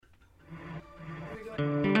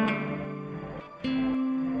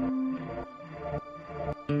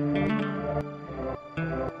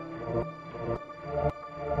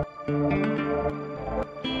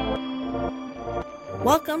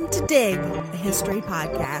Welcome to Dig, a history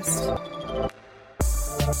podcast.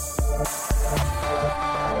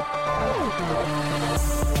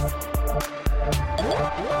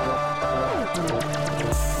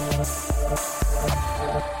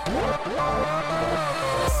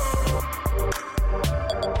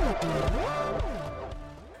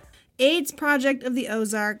 AIDS Project of the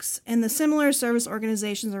Ozarks and the similar service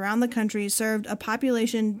organizations around the country served a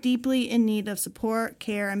population deeply in need of support,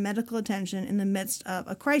 care, and medical attention in the midst of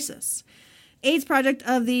a crisis. AIDS Project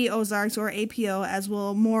of the Ozarks, or APO, as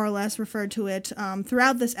we'll more or less refer to it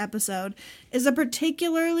throughout this episode, is a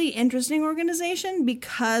particularly interesting organization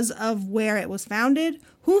because of where it was founded,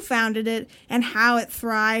 who founded it, and how it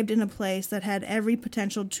thrived in a place that had every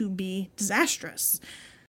potential to be disastrous.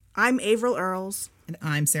 I'm Avril Earls. And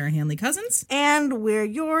I'm Sarah Hanley Cousins. And we're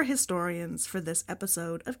your historians for this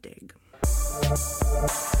episode of Dig.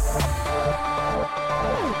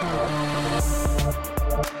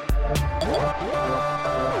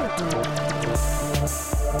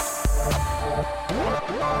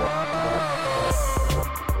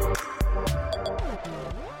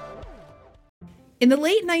 In the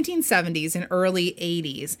late 1970s and early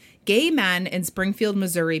 80s, gay men in Springfield,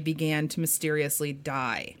 Missouri began to mysteriously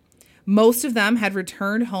die. Most of them had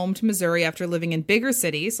returned home to Missouri after living in bigger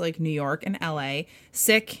cities like New York and LA,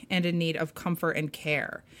 sick and in need of comfort and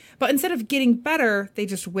care. But instead of getting better, they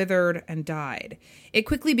just withered and died. It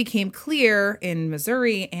quickly became clear in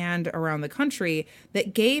Missouri and around the country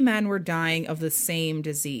that gay men were dying of the same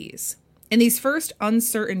disease. In these first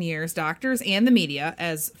uncertain years, doctors and the media,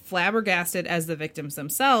 as flabbergasted as the victims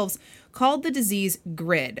themselves, called the disease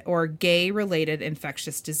GRID, or gay-related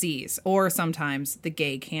infectious disease, or sometimes the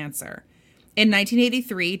gay cancer. In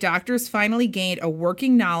 1983, doctors finally gained a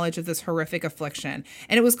working knowledge of this horrific affliction,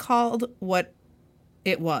 and it was called what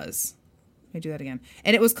it was. Let me do that again.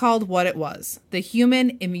 And it was called what it was, the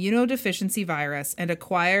human immunodeficiency virus and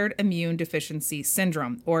acquired immune deficiency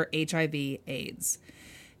syndrome, or HIV/AIDS.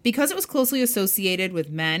 Because it was closely associated with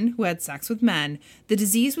men who had sex with men, the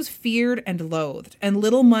disease was feared and loathed, and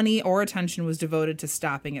little money or attention was devoted to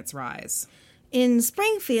stopping its rise. In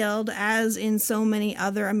Springfield, as in so many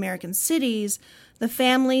other American cities, the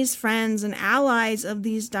families, friends, and allies of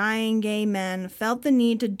these dying gay men felt the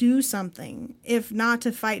need to do something, if not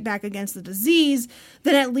to fight back against the disease,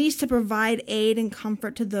 then at least to provide aid and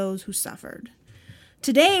comfort to those who suffered.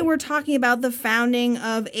 Today, we're talking about the founding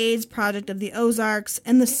of AIDS Project of the Ozarks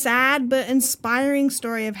and the sad but inspiring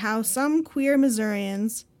story of how some queer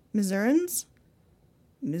Missourians, Missourians?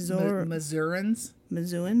 Missourites.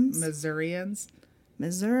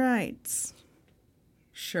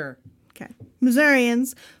 Sure. Okay.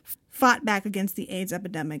 Missourians fought back against the AIDS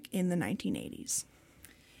epidemic in the 1980s.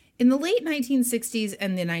 In the late 1960s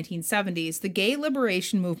and the 1970s, the gay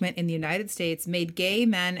liberation movement in the United States made gay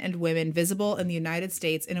men and women visible in the United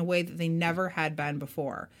States in a way that they never had been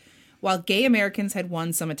before. While gay Americans had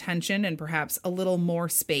won some attention and perhaps a little more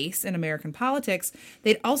space in American politics,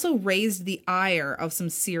 they'd also raised the ire of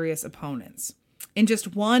some serious opponents. In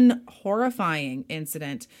just one horrifying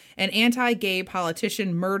incident, an anti-gay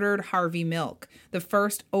politician murdered Harvey Milk, the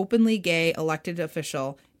first openly gay elected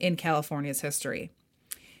official in California's history.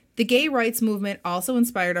 The gay rights movement also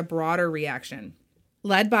inspired a broader reaction,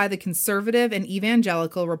 led by the conservative and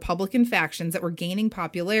evangelical Republican factions that were gaining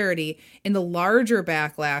popularity in the larger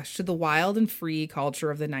backlash to the wild and free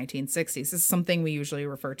culture of the 1960s. This is something we usually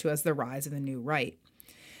refer to as the rise of the new right.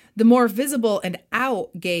 The more visible and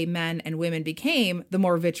out gay men and women became, the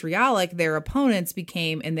more vitriolic their opponents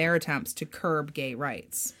became in their attempts to curb gay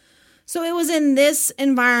rights. So it was in this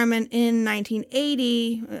environment in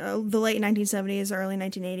 1980, the late 1970s, early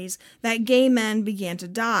 1980s, that gay men began to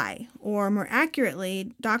die. Or more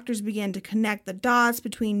accurately, doctors began to connect the dots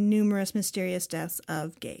between numerous mysterious deaths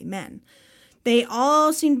of gay men. They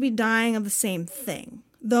all seemed to be dying of the same thing,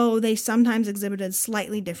 though they sometimes exhibited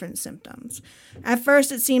slightly different symptoms. At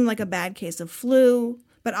first, it seemed like a bad case of flu,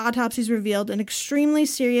 but autopsies revealed an extremely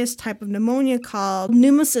serious type of pneumonia called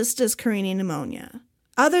pneumocystis carinii pneumonia.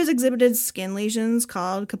 Others exhibited skin lesions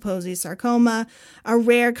called Kaposi sarcoma, a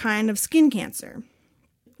rare kind of skin cancer.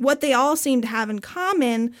 What they all seemed to have in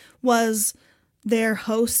common was their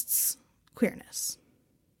host's queerness.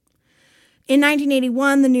 In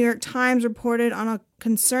 1981, the New York Times reported on a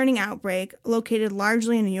concerning outbreak located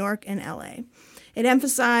largely in New York and LA. It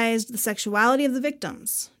emphasized the sexuality of the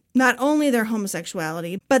victims, not only their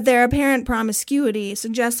homosexuality, but their apparent promiscuity,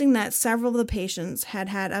 suggesting that several of the patients had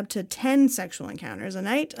had up to 10 sexual encounters a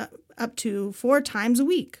night, up to 4 times a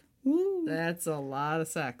week. Woo. That's a lot of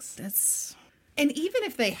sex. And even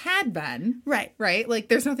if they had been, Right. right? Like,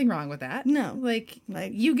 there's nothing wrong with that. No. Like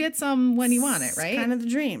you get some when you want it, right? Kind of the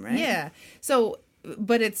dream, right? Yeah. So,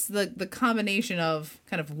 but it's the combination of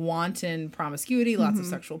kind of wanton promiscuity, lots of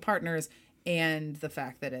sexual partners, and the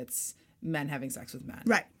fact that it's men having sex with men.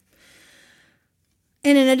 Right.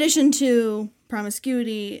 And in addition to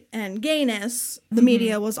promiscuity and gayness, the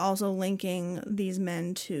media was also linking these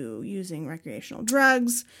men to using recreational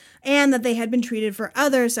drugs and that they had been treated for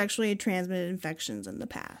other sexually transmitted infections in the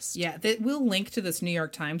past. Yeah, we'll link to this New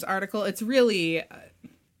York Times article. It's really, I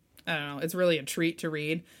don't know, it's really a treat to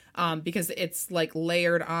read because it's like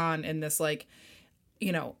layered on in this like,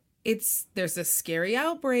 you know, there's this scary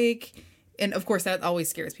outbreak. And of course that always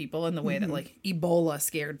scares people in the way that like Ebola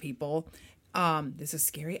scared people. There's a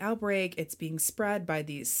scary outbreak. It's being spread by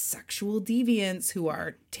these sexual deviants who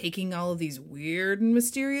are taking all of these weird and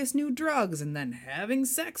mysterious new drugs and then having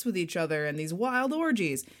sex with each other and these wild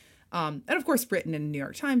orgies. And of course, written in New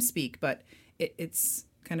York Times speak, but it's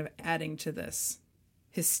kind of adding to this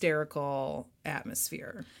hysterical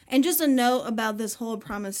atmosphere. And just a note about this whole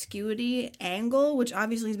promiscuity angle, which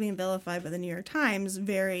obviously is being vilified by the New York Times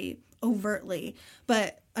very overtly.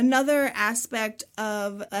 But another aspect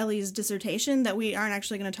of Ellie's dissertation that we aren't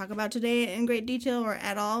actually going to talk about today in great detail or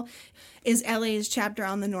at all is Ellie's chapter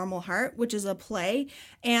on the normal heart, which is a play,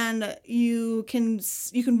 and you can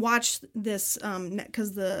watch this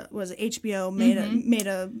because HBO made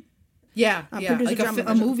a like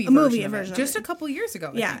a movie version of it. Just a couple years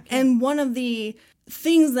ago. I think. And one of the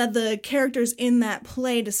things that the characters in that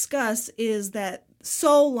play discuss is that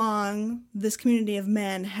so long this community of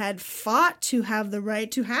men had fought to have the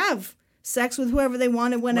right to have sex with whoever they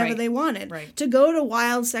wanted whenever they wanted, to go to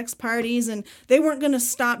wild sex parties, and they weren't going to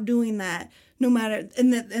stop doing that no matter.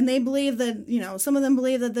 And they believe that, you know, some of them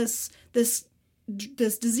believe that this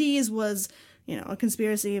disease was, you know, a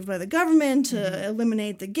conspiracy by the government to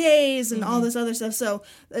eliminate the gays and all this other stuff. So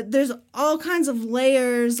there's all kinds of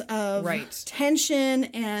layers of tension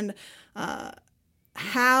and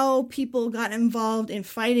how people got involved in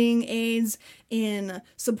fighting AIDS, in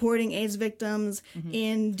supporting AIDS victims,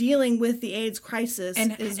 in dealing with the AIDS crisis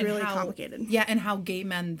is really complicated. Yeah, and how gay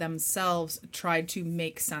men themselves tried to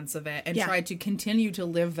make sense of it and tried to continue to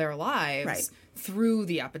live their lives through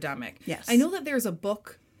the epidemic. Yes. I know that there's a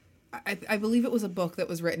book, I believe it was a book that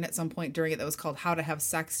was written at some point during it that was called How to Have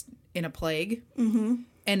Sex in a Plague. And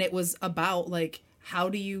it was about, like, how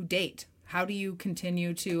do you date? How do you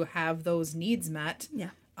continue to have those needs met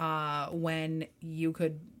when you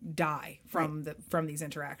could die from these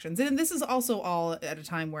interactions? And this is also all at a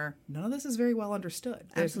time where none of this is very well understood.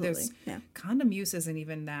 Absolutely. Condom use isn't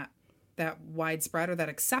even that widespread or that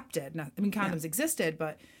accepted. I mean, condoms existed,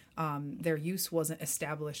 but their use wasn't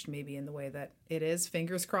established maybe in the way that it is.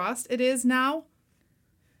 Fingers crossed it is now.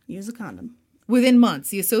 Use a condom. Within months,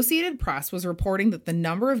 the Associated Press was reporting that the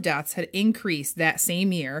number of deaths had increased that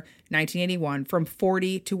same year, 1981, from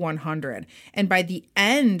 40 to 100. And by the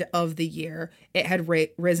end of the year, it had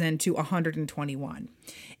risen to 121.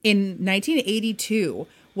 In 1982,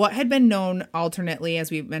 what had been known alternately,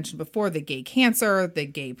 as we mentioned before, the gay cancer, the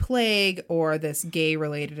gay plague, or this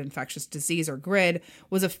gay-related infectious disease, or GRID,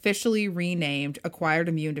 was officially renamed Acquired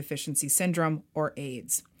Immune Deficiency Syndrome, or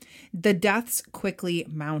AIDS. The deaths quickly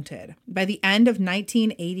mounted. By the end of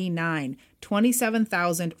 1989,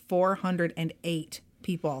 27,408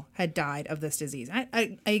 people had died of this disease.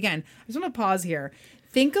 I just want to pause here.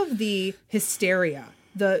 Think of the hysteria,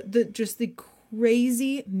 the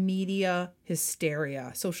crazy media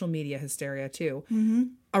hysteria, social media hysteria too,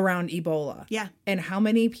 around Ebola. Yeah. And how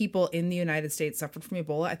many people in the United States suffered from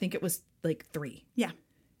Ebola? I think it was like 3. Yeah.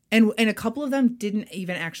 And a couple of them didn't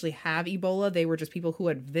even actually have Ebola. They were just people who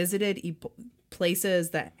had visited places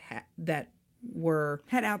that had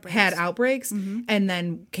outbreaks and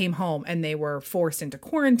then came home, and they were forced into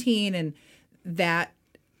quarantine, and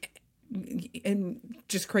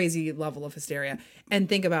just crazy level of hysteria. And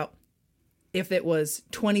think about if it was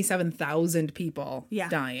 27,000 people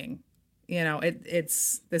dying. You know,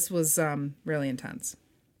 this was really intense.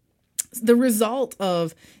 The result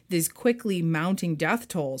of these quickly mounting death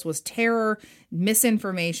tolls was terror,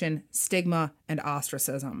 misinformation, stigma, and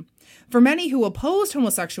ostracism. For many who opposed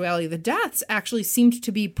homosexuality, the deaths actually seemed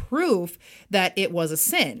to be proof that it was a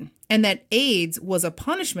sin and that AIDS was a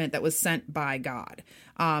punishment that was sent by God.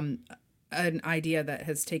 An idea that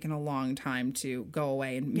has taken a long time to go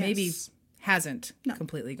away and maybe hasn't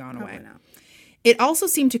completely gone away. Not. It also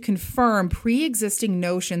seemed to confirm pre-existing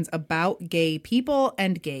notions about gay people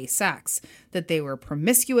and gay sex, that they were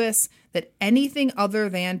promiscuous, that anything other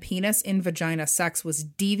than penis in vagina sex was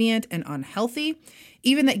deviant and unhealthy,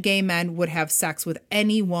 even that gay men would have sex with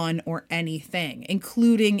anyone or anything,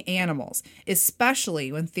 including animals,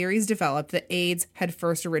 especially when theories developed that AIDS had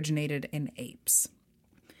first originated in apes.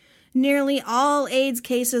 Nearly all AIDS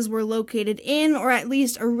cases were located in, or at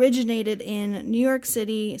least originated in, New York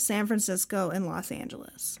City, San Francisco, and Los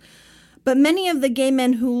Angeles. But many of the gay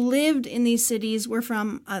men who lived in these cities were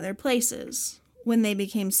from other places. When they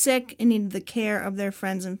became sick and needed the care of their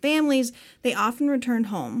friends and families, they often returned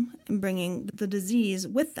home, and bringing the disease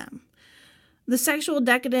with them. The sexual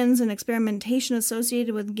decadence and experimentation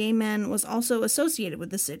associated with gay men was also associated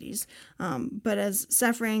with the cities. But as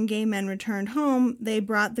suffering gay men returned home, they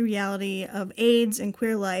brought the reality of AIDS and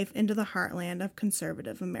queer life into the heartland of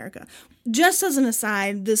conservative America. Just as an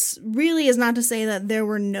aside, this really is not to say that there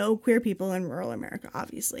were no queer people in rural America,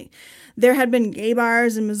 obviously. There had been gay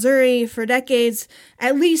bars in Missouri for decades,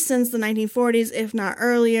 at least since the 1940s, if not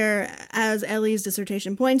earlier, as Ellie's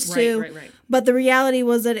dissertation points to. Right. But the reality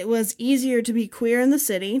was that it was easier to be queer in the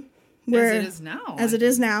city. As it is now. As it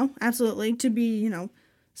is now, absolutely. To be,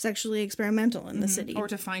 sexually experimental in the city. Or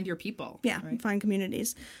to find your people. Yeah, right? Find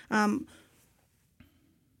communities. And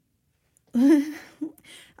to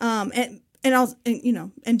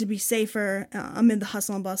be safer amid the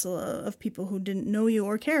hustle and bustle of people who didn't know you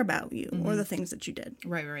or care about you or the things that you did.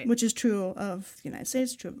 Right. Which is true of the United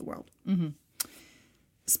States, true of the world. Mm-hmm.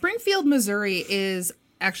 Springfield, Missouri is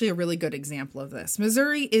actually a really good example of this.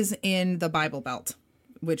 Missouri is in the Bible Belt,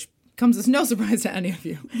 which comes as no surprise to any of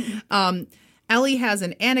you. Ellie has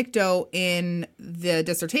an anecdote in the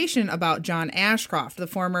dissertation about John Ashcroft, the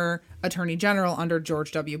former attorney general under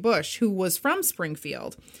George W. Bush, who was from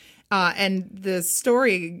Springfield. And the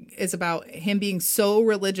story is about him being so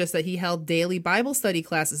religious that he held daily Bible study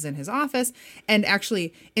classes in his office and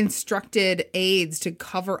actually instructed aides to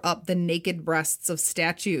cover up the naked breasts of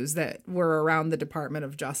statues that were around the Department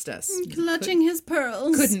of Justice. Clutching his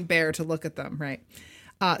pearls. Couldn't bear to look at them, right?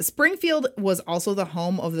 Springfield was also the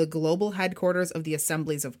home of the global headquarters of the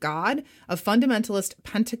Assemblies of God, a fundamentalist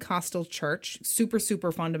Pentecostal church,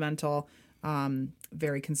 super fundamental,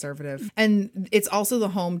 very conservative. And it's also the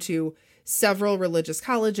home to several religious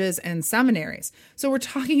colleges and seminaries. So we're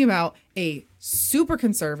talking about a super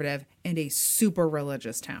conservative and a super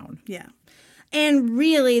religious town. Yeah. And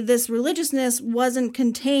really, this religiousness wasn't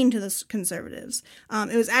contained to the conservatives.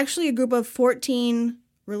 It was actually a group of 14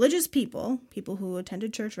 religious people who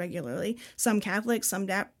attended church regularly, some Catholics, some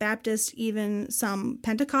Baptists, even some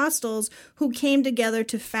Pentecostals, who came together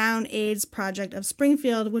to found AIDS Project of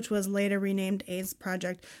Springfield, which was later renamed AIDS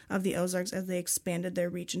Project of the Ozarks as they expanded their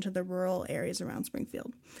reach into the rural areas around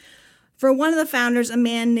Springfield. For one of the founders, a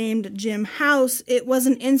man named Jim House, it was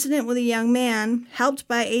an incident with a young man, helped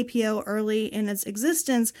by APO early in its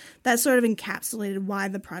existence, that sort of encapsulated why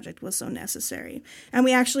the project was so necessary. And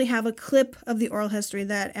we actually have a clip of the oral history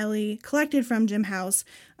that Ellie collected from Jim House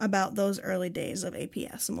about those early days of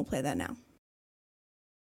APS, and we'll play that now.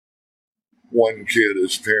 One kid,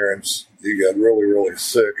 his parents, he got really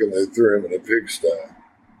sick, and they threw him in a pigsty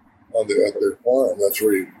at their farm. That's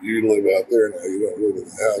where you live out there now. You don't live in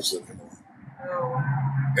the house anymore.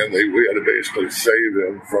 And we had to basically save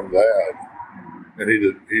him from that. And he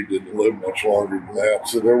didn't live much longer than that.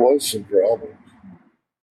 So there was some problems.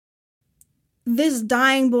 This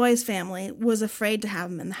dying boy's family was afraid to have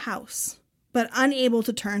him in the house, but unable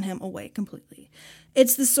to turn him away completely.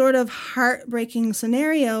 It's the sort of heartbreaking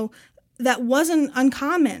scenario that wasn't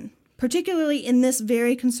uncommon, particularly in this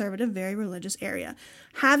very conservative, very religious area.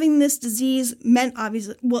 Having this disease meant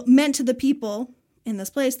to the people in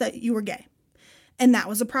this place that you were gay. And that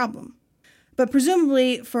was a problem. But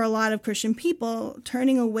presumably for a lot of Christian people,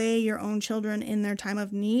 turning away your own children in their time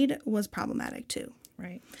of need was problematic too.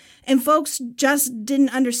 Right. And folks just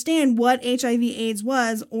didn't understand what HIV/AIDS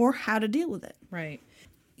was or how to deal with it. Right.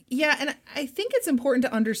 Yeah, and I think it's important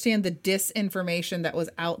to understand the disinformation that was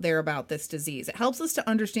out there about this disease. It helps us to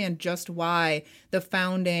understand just why the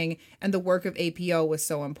founding and the work of APO was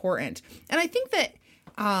so important. And I think that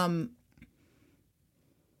I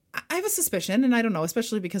have a suspicion, and I don't know,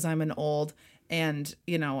 especially because I'm an old and,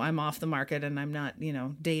 I'm off the market and I'm not,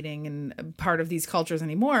 dating and part of these cultures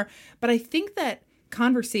anymore. But I think that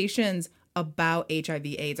conversations about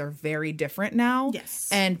HIV/AIDS are very different now. Yes.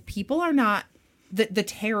 And people are not, the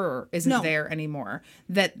terror isn't there anymore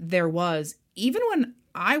that there was even when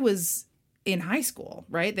I was in high school,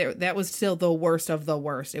 right? That was still the worst of the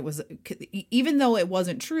worst. It was, even though it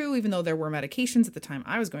wasn't true, even though there were medications at the time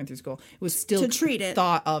I was going through school, it was still to treat it,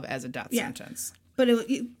 thought of as a death sentence. But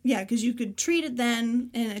because you could treat it then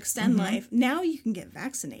and extend life. Now you can get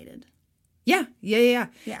vaccinated. Yeah.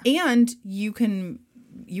 And you can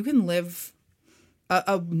live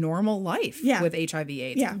a normal life with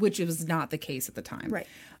HIV/AIDS, which was not the case at the time. Right.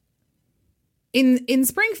 In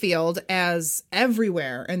Springfield, as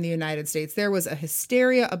everywhere in the United States, there was a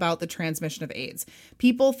hysteria about the transmission of AIDS.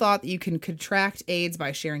 People thought that you can contract AIDS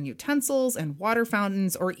by sharing utensils and water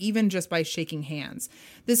fountains, or even just by shaking hands.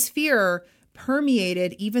 This fear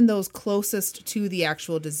permeated even those closest to the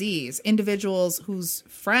actual disease. Individuals whose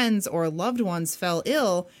friends or loved ones fell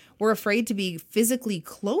ill were afraid to be physically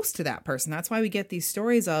close to that person. That's why we get these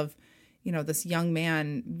stories of, this young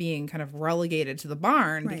man being kind of relegated to the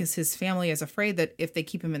barn because his family is afraid that if they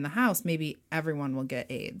keep him in the house, maybe everyone will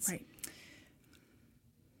get AIDS. Right.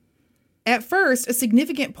 At first, a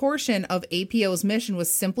significant portion of APO's mission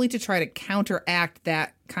was simply to try to counteract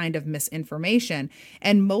that kind of misinformation.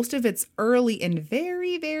 And most of its early and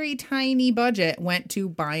very, very tiny budget went to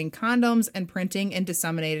buying condoms and printing and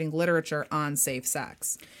disseminating literature on safe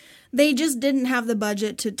sex. They just didn't have the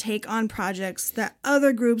budget to take on projects that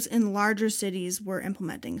other groups in larger cities were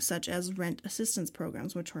implementing, such as rent assistance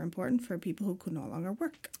programs, which were important for people who could no longer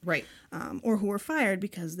work. Right. Or who were fired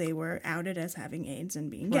because they were outed as having AIDS and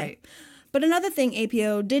being gay. Right. But another thing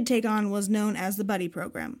APO did take on was known as the Buddy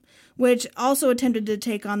Program, which also attempted to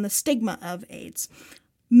take on the stigma of AIDS.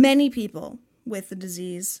 Many people with the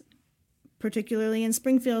disease, particularly in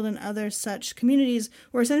Springfield and other such communities,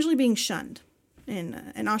 were essentially being shunned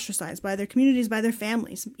and ostracized by their communities, by their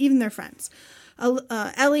families, even their friends.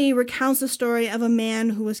 Ellie recounts the story of a man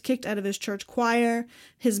who was kicked out of his church choir,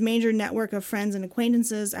 his major network of friends and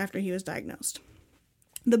acquaintances, after he was diagnosed.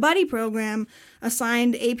 The Buddy Program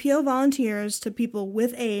assigned APO volunteers to people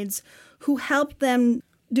with AIDS who helped them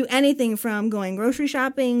do anything from going grocery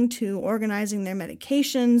shopping to organizing their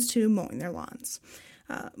medications to mowing their lawns.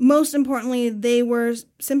 Most importantly, they were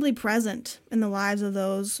simply present in the lives of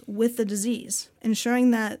those with the disease,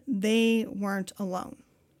 ensuring that they weren't alone.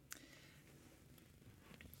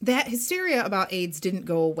 That hysteria about AIDS didn't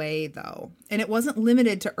go away, though, and it wasn't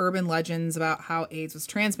limited to urban legends about how AIDS was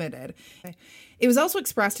transmitted. It was also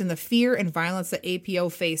expressed in the fear and violence that APO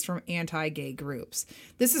faced from anti-gay groups.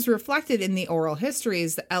 This is reflected in the oral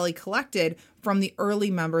histories that Ellie collected from the early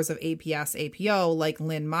members of APS-APO, like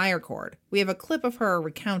Lynn Meyercord. We have a clip of her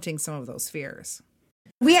recounting some of those fears.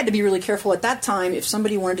 We had to be really careful at that time. If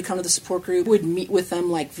somebody wanted to come to the support group, we'd meet with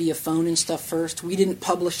them like via phone and stuff first. We didn't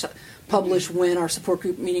publish when our support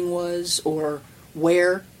group meeting was or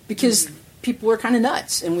where, because people were kind of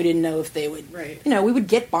nuts and we didn't know if they would, we would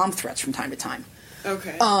get bomb threats from time to time.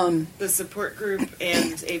 Okay. The support group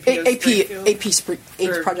and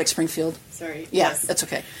AP Project Springfield. Sorry. Yeah, yes. That's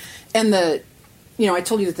okay. And I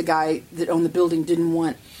told you that the guy that owned the building didn't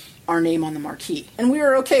want our name on the marquee. And we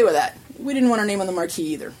were okay with that. We didn't want our name on the marquee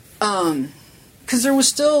either. Because there was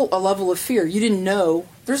still a level of fear. You didn't know.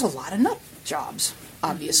 There's a lot of nut jobs,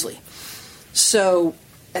 obviously. So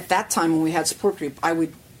at that time when we had support group, I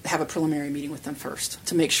would have a preliminary meeting with them first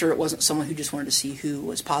to make sure it wasn't someone who just wanted to see who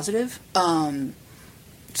was positive.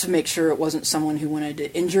 To make sure it wasn't someone who wanted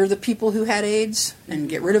to injure the people who had AIDS and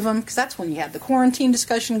get rid of them. Because that's when you had the quarantine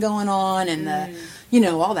discussion going on and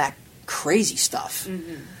all that crazy stuff.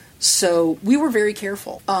 Mm-hmm. So we were very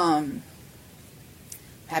careful.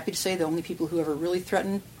 Happy to say the only people who ever really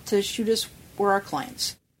threatened to shoot us were our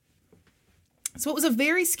clients. So it was a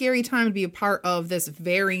very scary time to be a part of this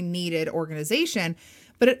very needed organization,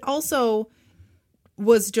 but it also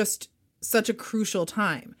was just such a crucial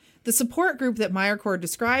time. The support group that Meyercord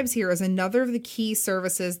describes here is another of the key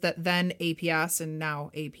services that then APS and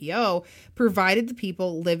now APO provided the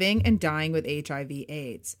people living and dying with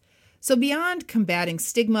HIV/AIDS. So beyond combating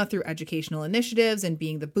stigma through educational initiatives and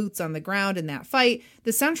being the boots on the ground in that fight,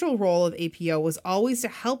 the central role of APO was always to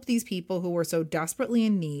help these people who were so desperately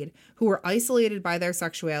in need, who were isolated by their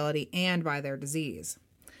sexuality and by their disease.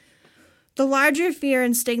 The larger fear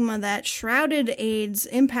and stigma that shrouded AIDS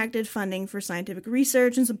impacted funding for scientific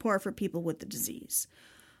research and support for people with the disease.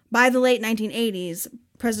 By the late 1980s,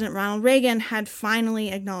 President Ronald Reagan had finally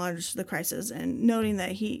acknowledged the crisis, and noting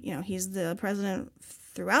that he's the president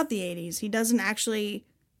throughout the 80s, he doesn't actually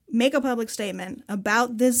make a public statement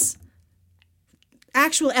about this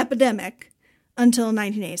actual epidemic until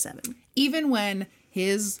 1987. Even when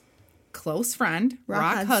his close friend,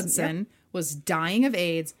 Rock Hudson, was dying of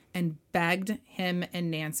AIDS and begged him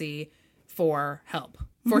and Nancy for help.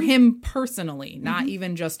 For him personally, not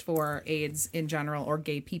even just for AIDS in general or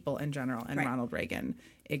gay people in general. And Ronald Reagan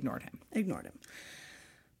ignored him.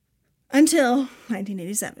 Until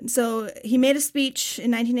 1987. So he made a speech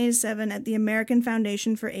in 1987 at the American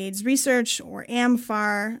Foundation for AIDS Research, or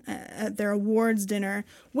AMFAR, at their awards dinner,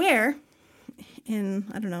 where, in,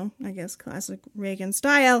 I don't know, I guess classic Reagan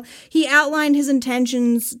style, he outlined his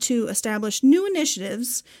intentions to establish new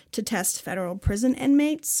initiatives to test federal prison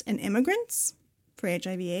inmates and immigrants for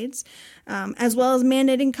HIV/AIDS, as well as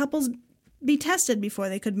mandating couples be tested before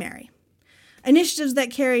they could marry. Initiatives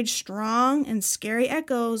that carried strong and scary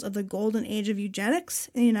echoes of the golden age of eugenics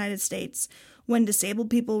in the United States, when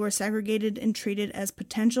disabled people were segregated and treated as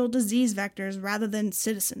potential disease vectors rather than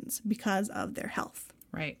citizens because of their health.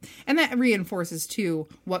 Right. And that reinforces, too,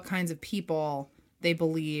 what kinds of people they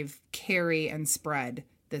believe carry and spread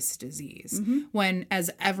this disease. When,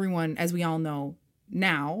 as we all know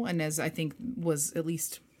now, and as I think was at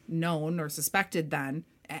least known or suspected then,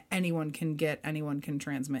 anyone can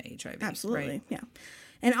transmit HIV. Absolutely, right? Yeah.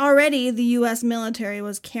 And already the U.S. military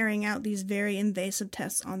was carrying out these very invasive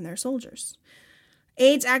tests on their soldiers.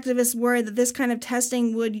 AIDS activists worried that this kind of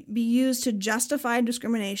testing would be used to justify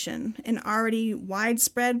discrimination, an already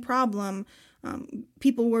widespread problem.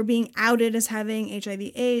 People were being outed as having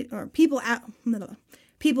HIV/AIDS, or people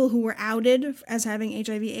who were outed as having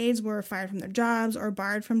HIV/AIDS were fired from their jobs or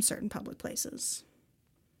barred from certain public places.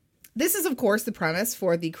 This is, of course, the premise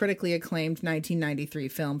for the critically acclaimed 1993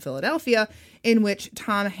 film Philadelphia, in which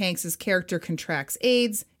Tom Hanks's character contracts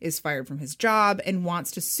AIDS, is fired from his job, and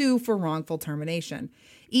wants to sue for wrongful termination.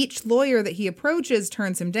 Each lawyer that he approaches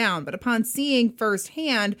turns him down, but upon seeing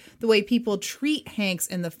firsthand the way people treat Hanks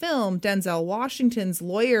in the film, Denzel Washington's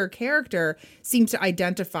lawyer character seems to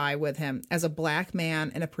identify with him as a black man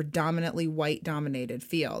in a predominantly white-dominated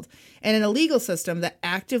field, and in a legal system that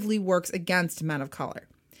actively works against men of color.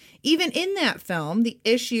 Even in that film, the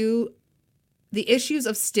issues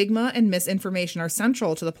of stigma and misinformation are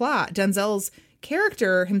central to the plot. Denzel's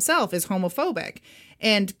character himself is homophobic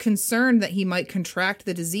and concerned that he might contract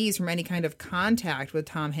the disease from any kind of contact with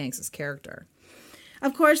Tom Hanks's character.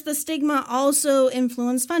 Of course, the stigma also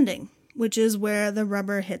influenced funding, which is where the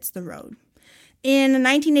rubber hits the road. In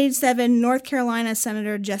 1987, North Carolina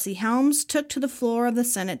Senator Jesse Helms took to the floor of the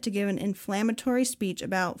Senate to give an inflammatory speech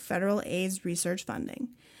about federal AIDS research funding.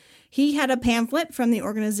 He had a pamphlet from the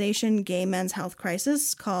organization Gay Men's Health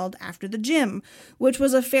Crisis called After the Gym, which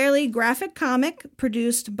was a fairly graphic comic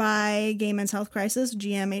produced by Gay Men's Health Crisis,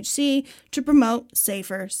 GMHC, to promote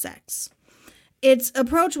safer sex. Its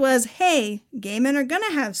approach was, hey, gay men are going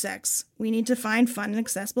to have sex. We need to find fun and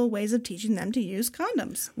accessible ways of teaching them to use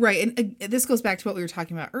condoms. Right, and this goes back to what we were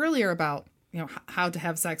talking about earlier about, how to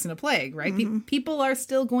have sex in a plague, right? People are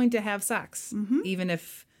still going to have sex, even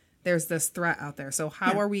if there's this threat out there. So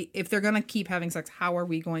how are we, if they're going to keep having sex, how are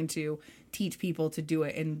we going to teach people to do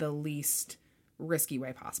it in the least risky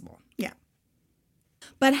way possible? Yeah.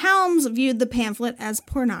 But Helms viewed the pamphlet as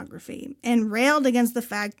pornography and railed against the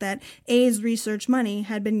fact that AIDS research money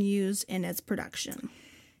had been used in its production.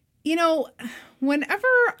 Whenever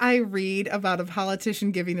I read about a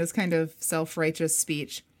politician giving this kind of self-righteous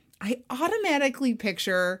speech, I automatically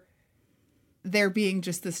picture there being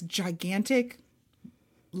just this gigantic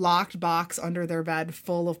locked box under their bed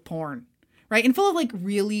full of porn, right? And full of like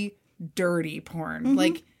really dirty porn,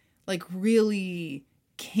 like really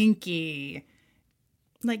kinky.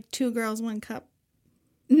 Like 2 girls, 1 cup.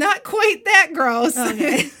 Not quite that gross.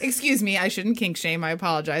 Okay. Excuse me, I shouldn't kink shame. I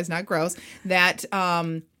apologize. Not gross. That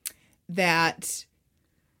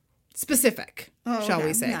specific, shall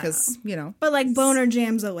we say? Because But like Boner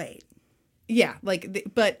Jams 08. Yeah, but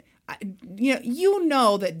that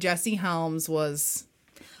Jesse Helms was,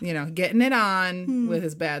 getting it on with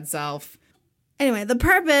his bad self. Anyway, the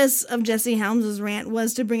purpose of Jesse Helms' rant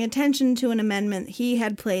was to bring attention to an amendment he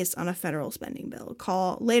had placed on a federal spending bill,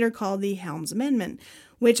 later called the Helms Amendment,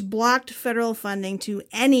 which blocked federal funding to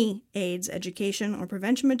any AIDS education or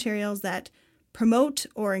prevention materials that promote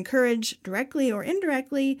or encourage, directly or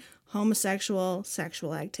indirectly, homosexual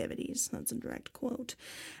sexual activities. That's a direct quote.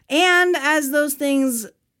 And as those things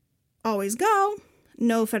always go,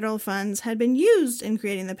 no federal funds had been used in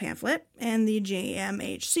creating the pamphlet, and the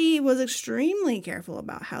GMHC was extremely careful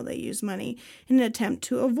about how they used money in an attempt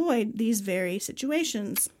to avoid these very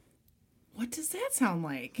situations. What does that sound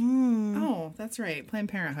like? Oh, that's right. Planned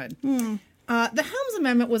Parenthood. The Helms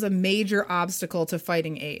Amendment was a major obstacle to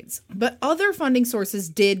fighting AIDS, but other funding sources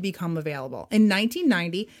did become available. In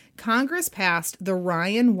 1990, Congress passed the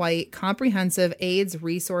Ryan White Comprehensive AIDS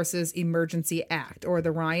Resources Emergency Act, or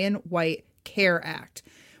the Ryan White CARE Act,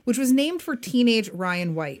 which was named for teenage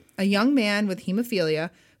Ryan White, a young man with hemophilia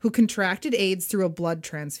who contracted AIDS through a blood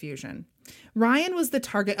transfusion. Ryan was the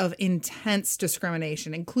target of intense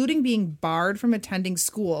discrimination, including being barred from attending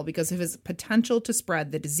school because of his potential to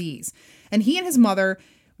spread the disease. And he and his mother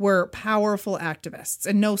were powerful activists.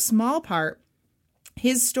 In no small part,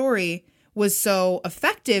 his story was so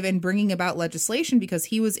effective in bringing about legislation because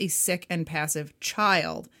he was a sick and passive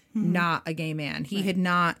child, not a gay man. He had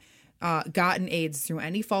not gotten AIDS through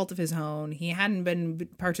any fault of his own. He hadn't been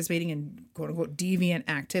participating in quote unquote deviant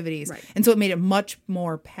activities. Right. And so it made it much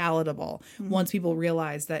more palatable once people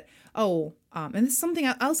realized that, and this is something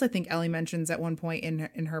else I think Ellie mentions at one point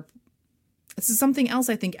in her, this is something else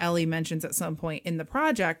I think Ellie mentions at some point in the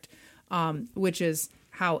project, which is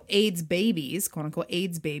how AIDS babies, quote unquote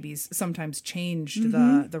AIDS babies, sometimes changed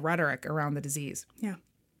the rhetoric around the disease. Yeah.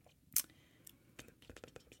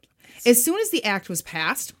 As soon as the act was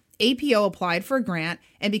passed, APO applied for a grant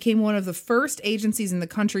and became one of the first agencies in the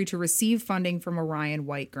country to receive funding from a Ryan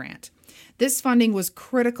White grant. This funding was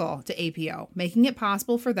critical to APO, making it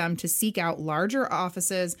possible for them to seek out larger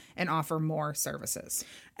offices and offer more services.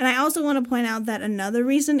 And I also want to point out that another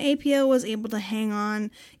reason APO was able to hang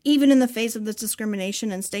on, even in the face of this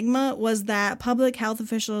discrimination and stigma, was that public health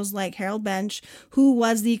officials like Harold Bench, who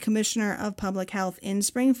was the commissioner of public health in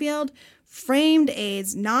Springfield, framed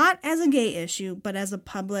AIDS not as a gay issue, but as a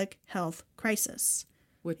public health crisis.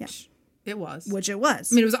 Which it was. Which it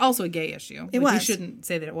was. I mean, it was also a gay issue. It was. was. You shouldn't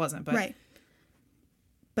say that it wasn't, but Right.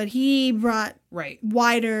 But he brought right.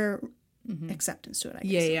 wider acceptance to it, I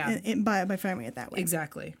guess. Yeah. By framing it that way.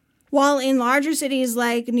 Exactly. While in larger cities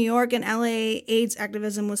like New York and LA, AIDS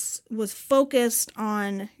activism was focused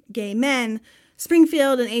on gay men,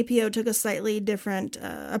 Springfield and APO took a slightly different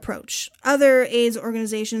approach. Other AIDS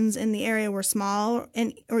organizations in the area were small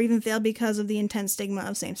or even failed because of the intense stigma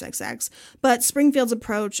of same-sex sex. But Springfield's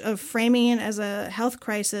approach of framing it as a health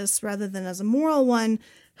crisis rather than as a moral one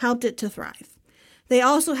helped it to thrive. They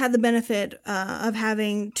also had the benefit of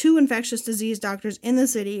having 2 infectious disease doctors in the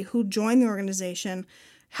city who joined the organization,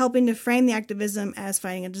 helping to frame the activism as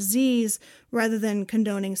fighting a disease rather than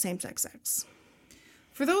condoning same-sex sex.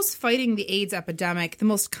 For those fighting the AIDS epidemic, the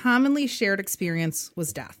most commonly shared experience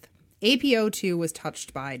was death. APO, too, was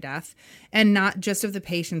touched by death, and not just of the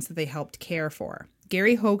patients that they helped care for.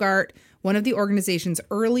 Gary Hogarth, one of the organization's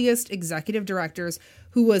earliest executive directors,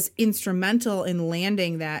 who was instrumental in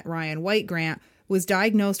landing that Ryan White grant, was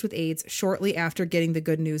diagnosed with AIDS shortly after getting the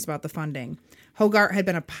good news about the funding. Hogarth had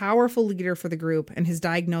been a powerful leader for the group, and his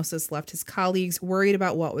diagnosis left his colleagues worried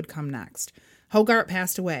about what would come next. Hogarth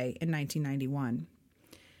passed away in 1991.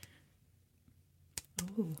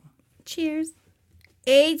 Ooh. Cheers.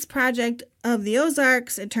 AIDS Project of the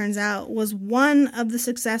Ozarks, it turns out, was one of the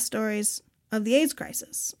success stories of the AIDS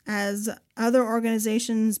crisis. As other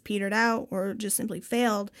organizations petered out or just simply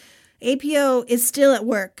failed, APO is still at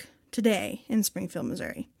work today in Springfield,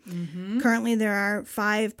 Missouri. Currently, there are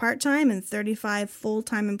 5 part-time and 35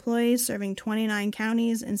 full-time employees serving 29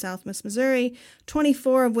 counties in southwest Missouri,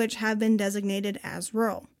 24 of which have been designated as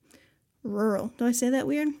rural. Rural. Do I say that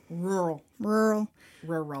weird? Rural.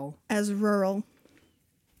 As rural.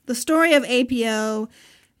 The story of APO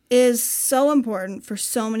is so important for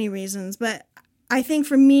so many reasons, but I think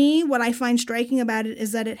for me, what I find striking about it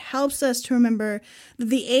is that it helps us to remember that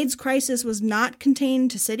the AIDS crisis was not contained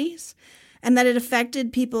to cities and that it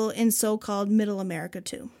affected people in so-called Middle America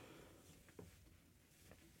too.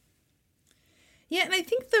 Yeah, and I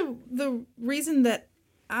think the reason that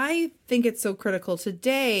I think it's so critical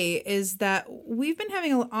today is that we've been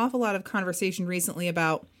having an awful lot of conversation recently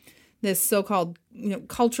about this so-called,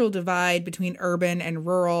 cultural divide between urban and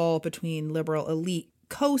rural, between liberal elite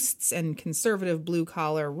coasts and conservative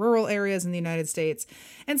blue-collar rural areas in the United States.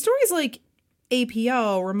 And stories like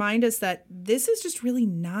APO remind us that this is just really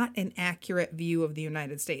not an accurate view of the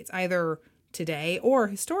United States, either today or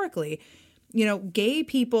historically. Gay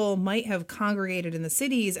people might have congregated in the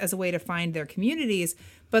cities as a way to find their communities,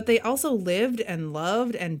 but they also lived and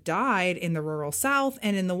loved and died in the rural South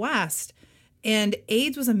and in the West. And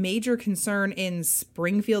AIDS was a major concern in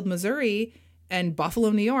Springfield, Missouri, and Buffalo,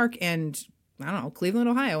 New York, and Cleveland,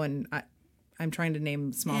 Ohio, and I'm trying to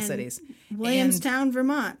name small cities. Williamstown,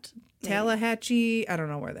 Vermont. Tallahatchie, I don't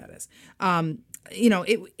know where that is.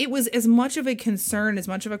 It was as much of a concern, as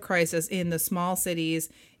much of a crisis in the small cities,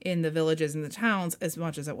 in the villages, in the towns, as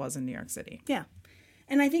much as it was in New York City. Yeah.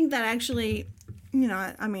 And I think that actually,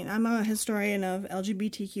 I'm a historian of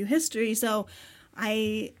LGBTQ history, so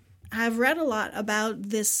I have read a lot about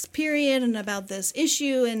this period and about this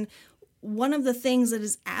issue, and one of the things that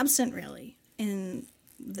is absent really in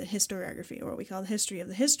the historiography, or what we call the history of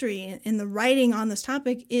the history, in the writing on this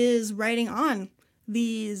topic is writing on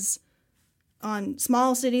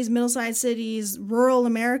small cities, middle-sized cities, rural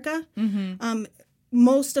America.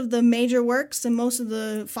 Most of the major works and most of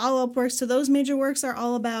the follow-up works to those major works are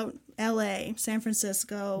all about L.A., San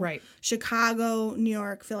Francisco, Right. Chicago, New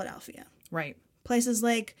York, Philadelphia. Right. Places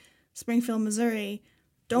like Springfield, Missouri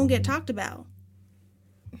don't get talked about.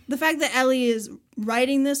 The fact that Ellie is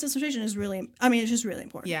writing this dissertation is really, it's just really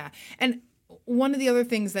important. Yeah. And one of the other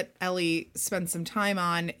things that Ellie spends some time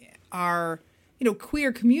on are,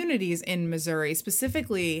 queer communities in Missouri,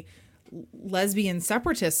 specifically lesbian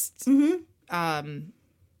separatists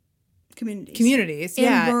communities. In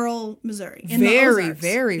Yeah. rural Missouri. In Very, the Ozarks.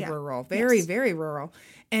 very Yeah. rural. Very, Yes. very rural.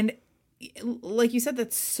 And like you said,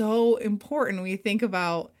 that's so important. We think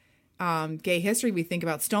about gay history. We think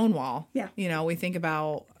about Stonewall. Yeah. We think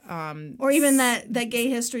about... Or even that gay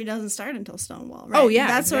history doesn't start until Stonewall, right? Oh, yeah.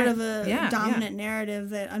 That's sort of a Yeah, dominant narrative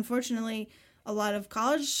that, unfortunately, a lot of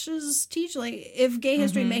colleges teach. Like, if gay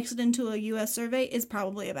history makes it into a U.S. survey, it's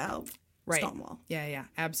probably about Stonewall. Yeah,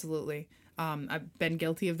 absolutely. I've been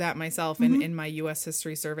guilty of that myself in my U.S.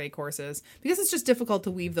 history survey courses, because it's just difficult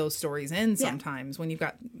to weave those stories in sometimes when you've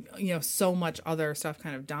got, so much other stuff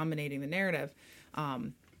kind of dominating the narrative.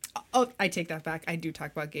 I take that back. I do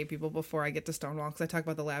talk about gay people before I get to Stonewall, because I talk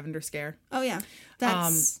about the Lavender Scare. Oh, yeah.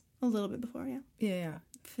 That's a little bit before, yeah. Yeah.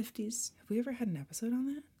 50s. Have we ever had an episode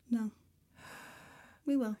on that? No.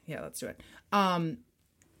 We will. Yeah, let's do it.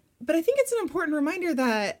 But I think it's an important reminder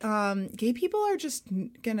that gay people are just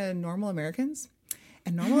gonna normal Americans,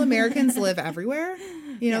 and normal Americans live everywhere.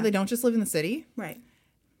 They don't just live in the city. Right.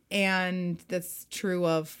 And that's true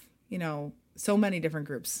of, so many different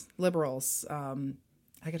groups, liberals,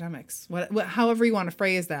 academics, however you want to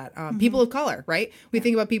phrase that, people of color, right? We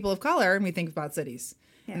think about people of color and we think about cities.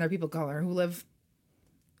 And there are people of color who live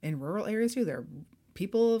in rural areas too. There are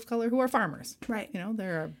people of color who are farmers. Right.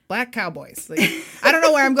 There are black cowboys. Like, I don't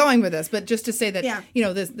know where I'm going with this, but just to say that,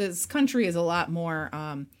 this country is a lot more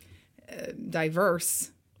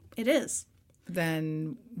diverse. It is.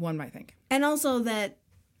 Than one might think. And also that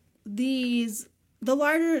the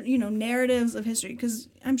larger, narratives of history, because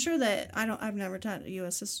I'm sure that I've never taught a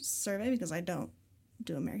U.S. survey because I don't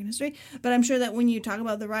do American history, but I'm sure that when you talk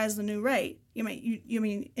about the rise of the new right, you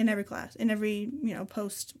mean in every class, in every,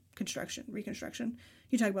 post-construction, reconstruction,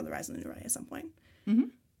 you talk about the rise of the new right at some point. Mm-hmm.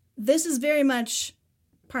 This is very much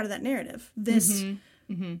part of that narrative. This,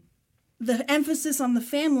 the emphasis on the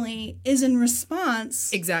family is in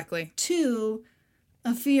response exactly to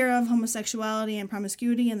a fear of homosexuality and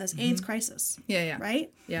promiscuity and this AIDS crisis. Yeah.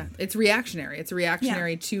 Right? Yeah. It's reactionary. It's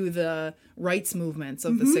reactionary to the rights movements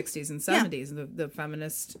of the 60s and 70s, and the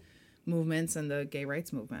feminist movements and the gay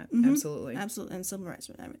rights movement. Absolutely. Absolutely. And civil rights,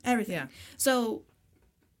 everything. Yeah. So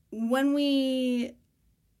when we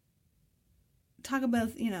talk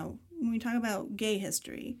about, gay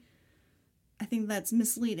history, I think that's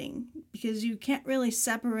misleading, because you can't really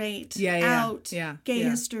separate out gay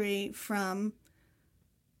history from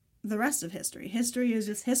the rest of history. History is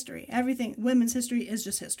just history. Everything, women's history is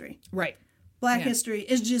just history. Right. Black history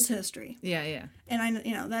is just history. Yeah.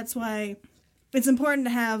 And that's why it's important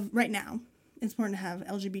to have, right now, it's important to have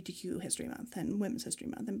LGBTQ History Month and Women's History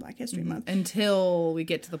Month and Black History Month. Until we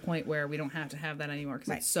get to the point where we don't have to have that anymore,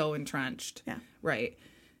 because it's so entrenched. Yeah. Right.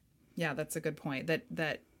 Yeah, that's a good point.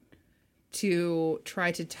 That to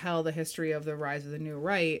try to tell the history of the rise of the new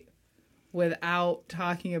right without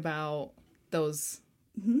talking about those...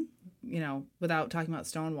 without talking about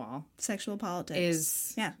Stonewall, sexual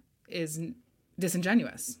politics is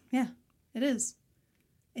disingenuous. Yeah, it is.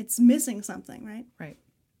 It's missing something, right? Right.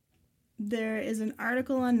 There is an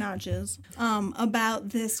article on Notches about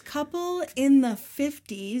this couple in the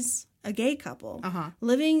 50s, a gay couple,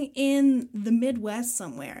 living in the Midwest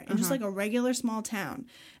somewhere, in just like a regular small town,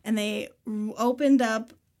 and they opened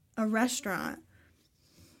up a restaurant,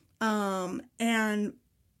 and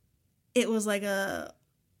it was like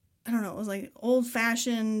it was like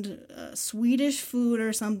old-fashioned Swedish food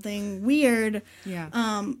or something weird. Yeah.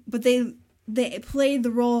 But they played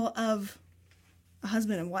the role of a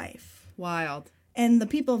husband and wife. Wild. And the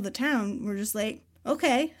people of the town were just like,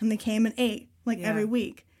 okay. And they came and ate every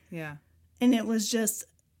week. Yeah. And it was just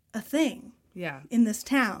a thing. Yeah. In this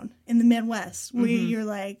town, in the Midwest, where you're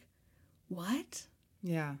like, what?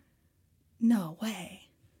 Yeah. No way.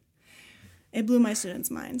 It blew my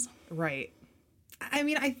students' minds. Right. I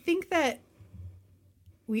mean, I think that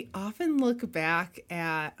we often look back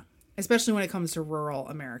at, especially when it comes to rural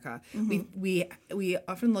America, we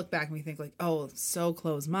often look back and we think like, oh, so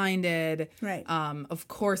close-minded. Right. Of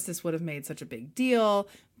course, this would have made such a big deal.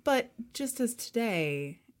 But just as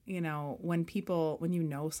today, when you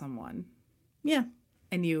know someone Yeah.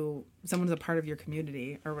 and someone's a part of your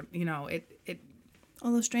community or,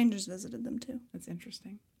 All those strangers visited them too. it's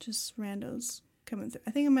interesting. Just randos coming through.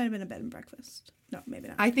 I think it might have been a bed and breakfast. No, maybe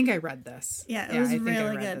not. I think I read this. Yeah, it was I think I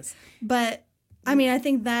really read good. this. But I mean, I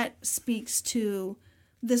think that speaks to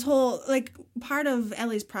this whole, like, part of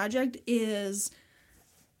Ellie's project is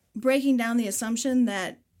breaking down the assumption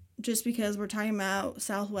that just because we're talking about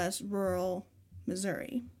Southwest rural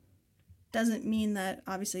Missouri doesn't mean that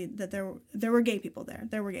obviously that there were gay people there.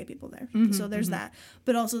 There were gay people there. So there's that.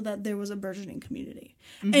 But also that there was a burgeoning community.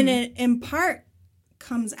 And it in part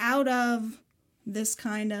comes out of this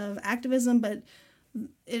kind of activism, but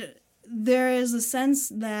there is a sense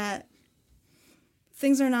that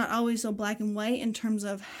things are not always so black and white in terms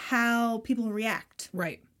of how people react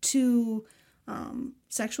Right. to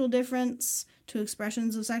sexual difference, to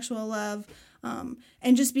expressions of sexual love.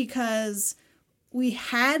 And just because we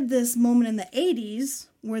had this moment in the 80s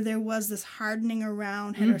where there was this hardening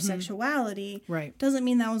around heterosexuality, Right. doesn't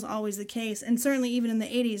mean that was always the case. And certainly even in the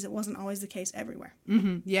 80s, it wasn't always the case everywhere.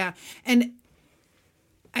 Yeah. And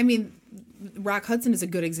I mean, Rock Hudson is a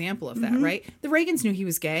good example of that, right? The Reagans knew he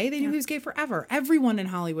was gay. They knew he was gay forever. Everyone in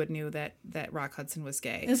Hollywood knew that Rock Hudson was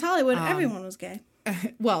gay. In Hollywood, everyone was gay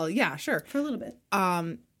Well, yeah, sure. for a little bit.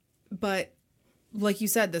 But like you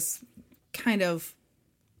said, this kind of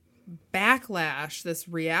backlash, this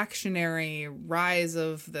reactionary rise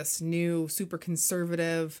of this new super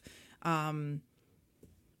conservative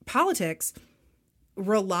politics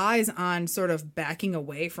relies on sort of backing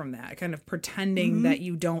away from that, kind of pretending that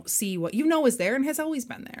you don't see what you know is there and has always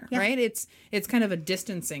been there, right? It's kind of a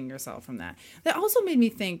distancing yourself from that. That also made me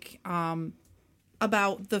think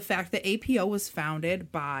about the fact that APO was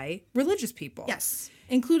founded by religious people. Yes.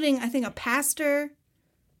 Including, I think, a pastor.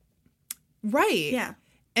 Right. Yeah.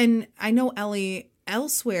 And I know Ellie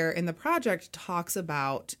elsewhere in the project talks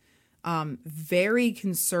about very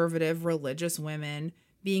conservative religious women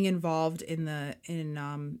being involved in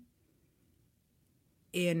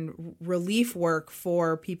relief work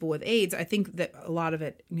for people with AIDS. I think that a lot of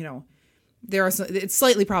it, it's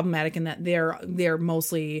slightly problematic in that they're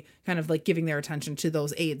mostly kind of like giving their attention to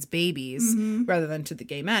those AIDS babies rather than to the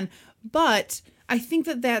gay men. But I think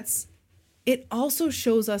it also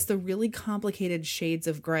shows us the really complicated shades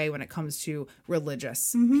of gray when it comes to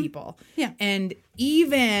religious people. Yeah. And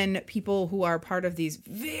even people who are part of these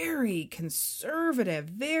very conservative,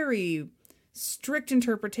 very strict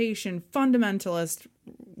interpretation, fundamentalist,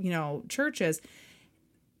 churches,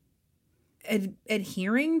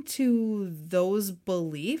 adhering to those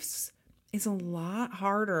beliefs is a lot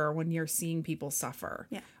harder when you're seeing people suffer.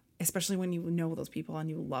 Yeah. Especially when you know those people and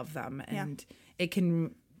you love them. And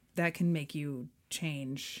that can make you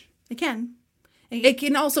change. It can. It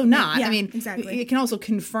can also not. Yeah, I mean, exactly. It can also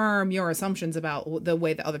confirm your assumptions about the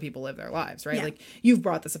way that other people live their lives, right? Yeah. Like, you've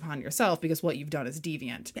brought this upon yourself because what you've done is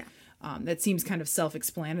deviant. Yeah. That seems kind of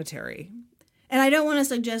self-explanatory. And I don't want to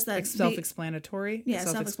suggest that... Self-explanatory? Yeah,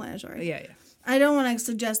 self-explanatory. Yeah. I don't want to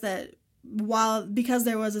suggest that because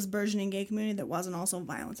there was this burgeoning gay community, there wasn't also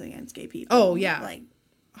violence against gay people. Oh, yeah. Like,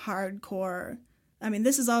 hardcore... I mean,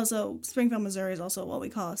 this is also... Springfield, Missouri is also what we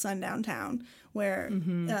call a sundown town, where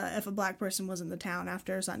if a black person was in the town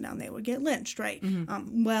after sundown, they would get lynched, right?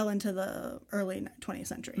 Well into the early 20th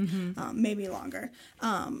century, maybe longer.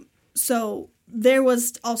 So there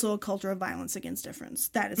was also a culture of violence against difference.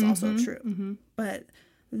 That is also true. But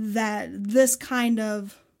that this kind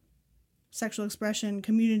of sexual expression,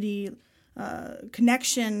 community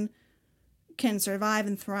connection can survive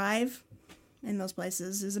and thrive in those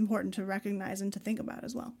places is important to recognize and to think about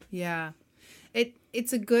as well. Yeah.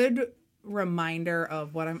 It's a good reminder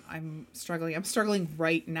of what I'm struggling. I'm struggling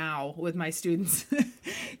right now with my students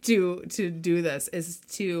to do this, is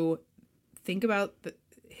to think about the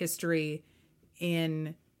history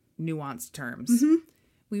in nuanced terms.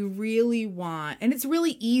 We really want, and it's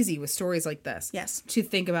really easy with stories like this, Yes. to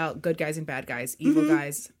think about good guys and bad guys, evil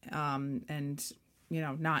guys, and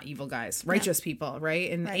not evil guys, righteous people,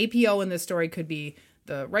 right? And Right. APO in this story could be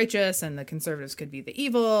the righteous and the conservatives could be the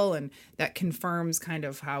evil, and that confirms kind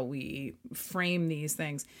of how we frame these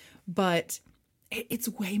things. But it's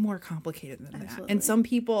way more complicated than that. Absolutely. And some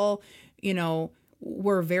people,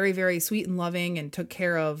 were very, very sweet and loving and took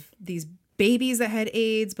care of these babies that had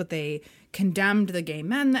AIDS, but they condemned the gay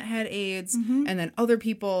men that had AIDS. And then other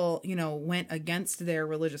people, went against their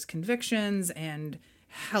religious convictions and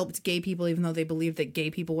helped gay people, even though they believed that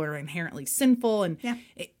gay people were inherently sinful. And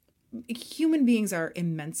human beings are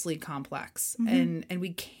immensely complex, and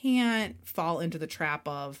we can't fall into the trap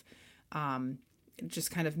of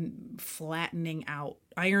just kind of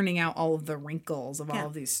ironing out all of the wrinkles of all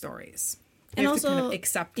of these stories. You have to kind of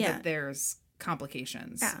accept that there's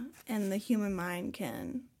complications. Yeah, and the human mind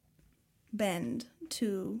can bend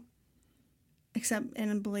to accept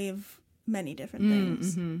and believe many different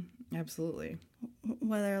things. Mm-hmm. Absolutely.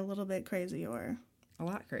 Whether a little bit crazy or... a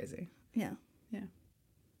lot crazy. Yeah. Yeah.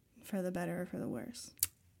 For the better or for the worse.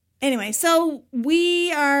 Anyway, so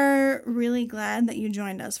we are really glad that you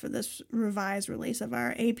joined us for this revised release of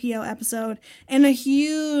our APO episode. And a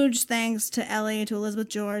huge thanks to Ellie, to Elizabeth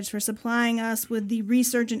George, for supplying us with the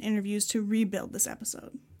research and interviews to rebuild this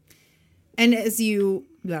episode. And as you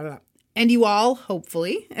all,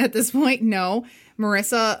 hopefully, at this point know,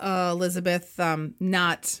 Marissa, Elizabeth,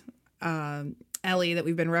 not Ellie that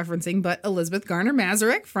we've been referencing, but Elizabeth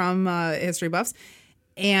Garner-Mazurek from History Buffs,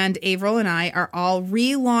 and Avril and I are all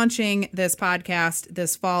relaunching this podcast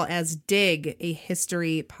this fall as Dig, a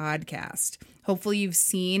history podcast. Hopefully you've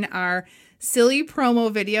seen our silly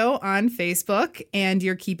promo video on Facebook and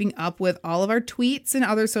you're keeping up with all of our tweets and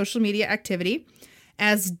other social media activity.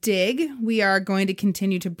 As Dig, we are going to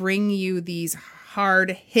continue to bring you these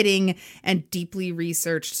hard-hitting and deeply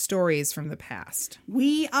researched stories from the past.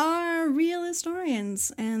 We are real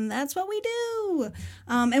historians, and that's what we do.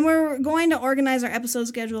 And we're going to organize our episode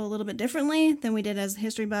schedule a little bit differently than we did as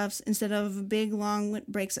History Buffs. Instead of big, long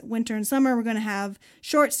breaks at winter and summer, we're going to have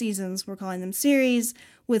short seasons. We're calling them series,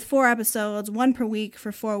 with 4 episodes, 1 per week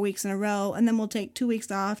for 4 weeks in a row, and then we'll take 2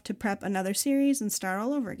 weeks off to prep another series and start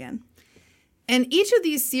all over again. And each of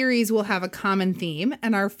these series will have a common theme,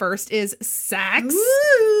 and our first is sex.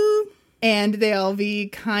 Woo! And they'll be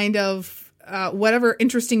kind of whatever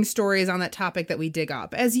interesting stories on that topic that we dig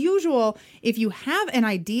up. As usual, if you have an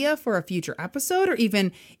idea for a future episode, or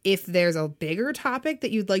even if there's a bigger topic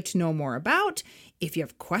that you'd like to know more about, if you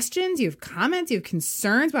have questions, you have comments, you have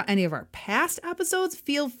concerns about any of our past episodes,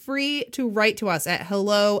 feel free to write to us at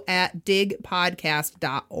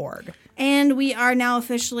hello@digpodcast.org. And we are now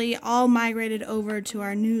officially all migrated over to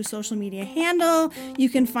our new social media handle. You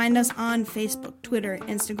can find us on Facebook, Twitter,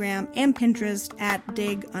 Instagram, and Pinterest at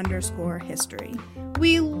dig_history.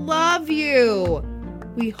 We love you.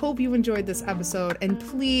 We hope you enjoyed this episode, and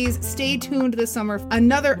please stay tuned this summer for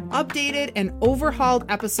another updated and overhauled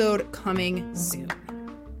episode coming soon.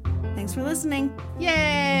 Thanks for listening.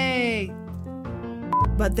 Yay!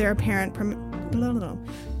 But their apparent promiscuity.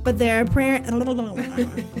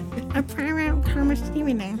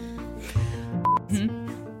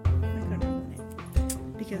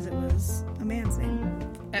 Because it was a man's name.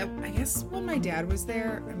 I guess when my dad was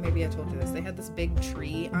there, maybe I told you this, they had this big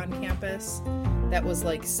tree on campus that was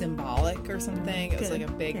like symbolic or something. It was like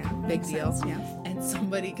a big deal. Sense, yeah. And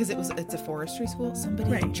somebody, because it's a forestry school, somebody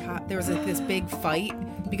Right. there was like this big fight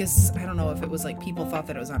because I don't know if it was like people thought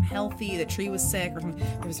that it was unhealthy, the tree was sick or something.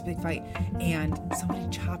 There was a big fight and somebody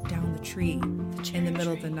chopped down the tree in the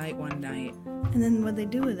middle of the night one night. And then what'd they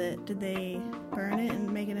do with it? Did they burn it and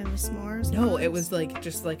make it into s'mores? No, it was like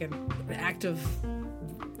just like an act of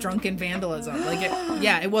drunken vandalism. Like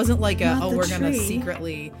it wasn't like we're gonna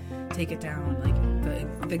secretly take it down. Like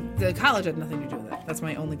the college had nothing to do with it. That's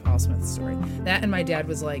my only Paul Smith story. That and my dad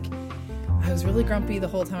was like, I was really grumpy the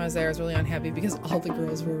whole time I was there. I was really unhappy because all the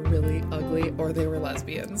girls were really ugly or they were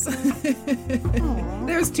lesbians.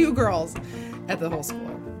 There was 2 girls at the whole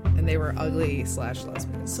school and they were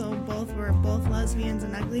ugly/lesbians. So both were both lesbians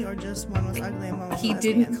and ugly, or just one was ugly and one was He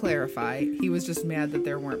lesbian? didn't clarify. He was just mad that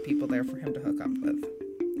there weren't people there for him to hook up with.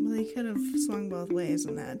 Well, he could have swung both ways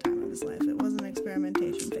in that time of his life. It was an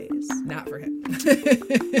experimentation phase. Not for him.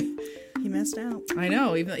 He missed out. I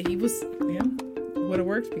know. Even he was, would have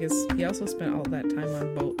worked because he also spent all that time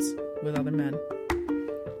on boats with other men.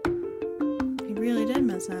 He really did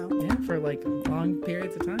miss out. Yeah, for like long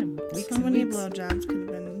periods of time. Weeks So and many weeks. blowjobs could have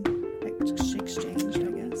been exchanged, I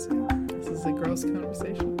guess. This is a gross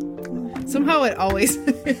conversation. Somehow it always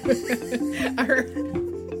our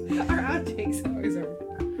outtakes always are.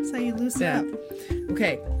 That's how you loosen up.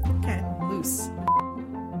 Okay, Okay. loose.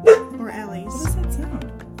 Or Ellie's. What does that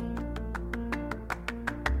sound?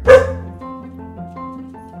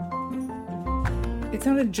 It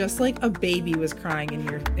sounded just like a baby was crying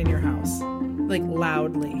in your house, like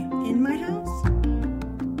loudly. In my house?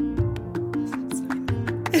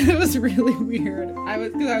 It was really weird. I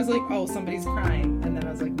was like, oh, somebody's crying, and then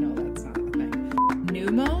I was like, no, that's not the thing.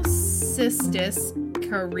 Pneumocystis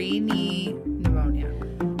carinii pneumonia.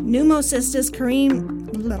 Pneumocystis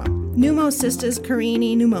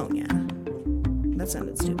carinii pneumonia. That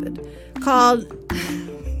sounded stupid. Called.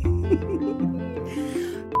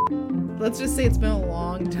 Let's just say it's been a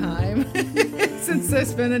long time. since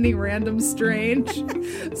there's been any random strange.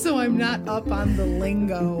 So I'm not up on the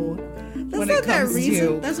lingo when it comes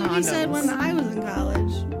to That's condoms. what you said when I was in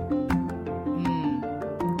college.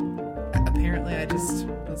 Apparently I just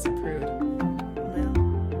was a prude.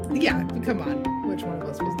 Well, Yeah, come on. Which one of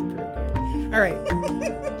us was the prude? All right.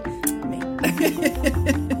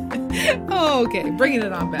 Oh, okay, bringing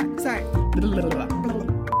it on back. sorry.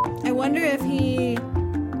 I wonder if he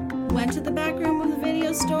went to the back room of the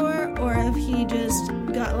video store or if he just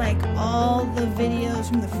got like all the videos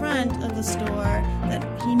from the front of the store that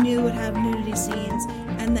he knew would have nudity scenes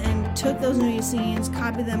and then took those nudity scenes,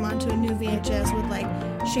 copied them onto a new VHS with like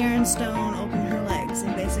Sharon Stone open her legs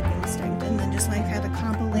in Basic Instinct, and then just like had a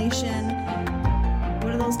compilation.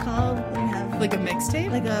 What are those called? When you have Like a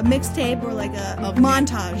mixtape? like a mixtape or like a Of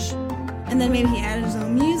montage. And then maybe he added his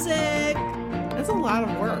own music. That's a lot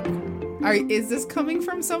of work. Is this coming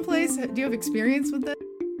from someplace? Do you have experience with this?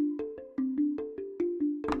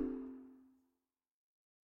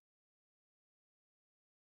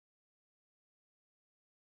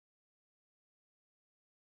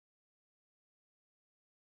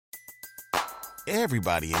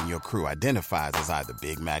 Everybody in your crew identifies as either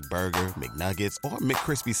Big Mac Burger, McNuggets, or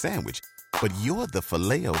McCrispy Sandwich. But you're the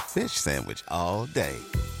Filet-O-Fish Sandwich all day.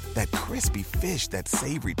 That crispy fish, that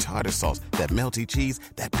savory tartar sauce, that melty cheese,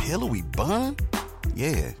 that pillowy bun.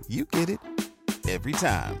 Yeah, you get it. Every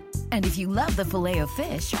time. And if you love the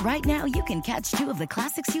Filet-O-Fish, right now you can catch 2 of the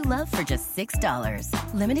classics you love for just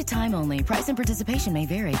 $6. Limited time only. Price and participation may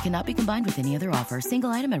vary. Cannot be combined with any other offer. Single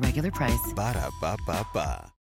item at regular price. Ba-da-ba-ba-ba.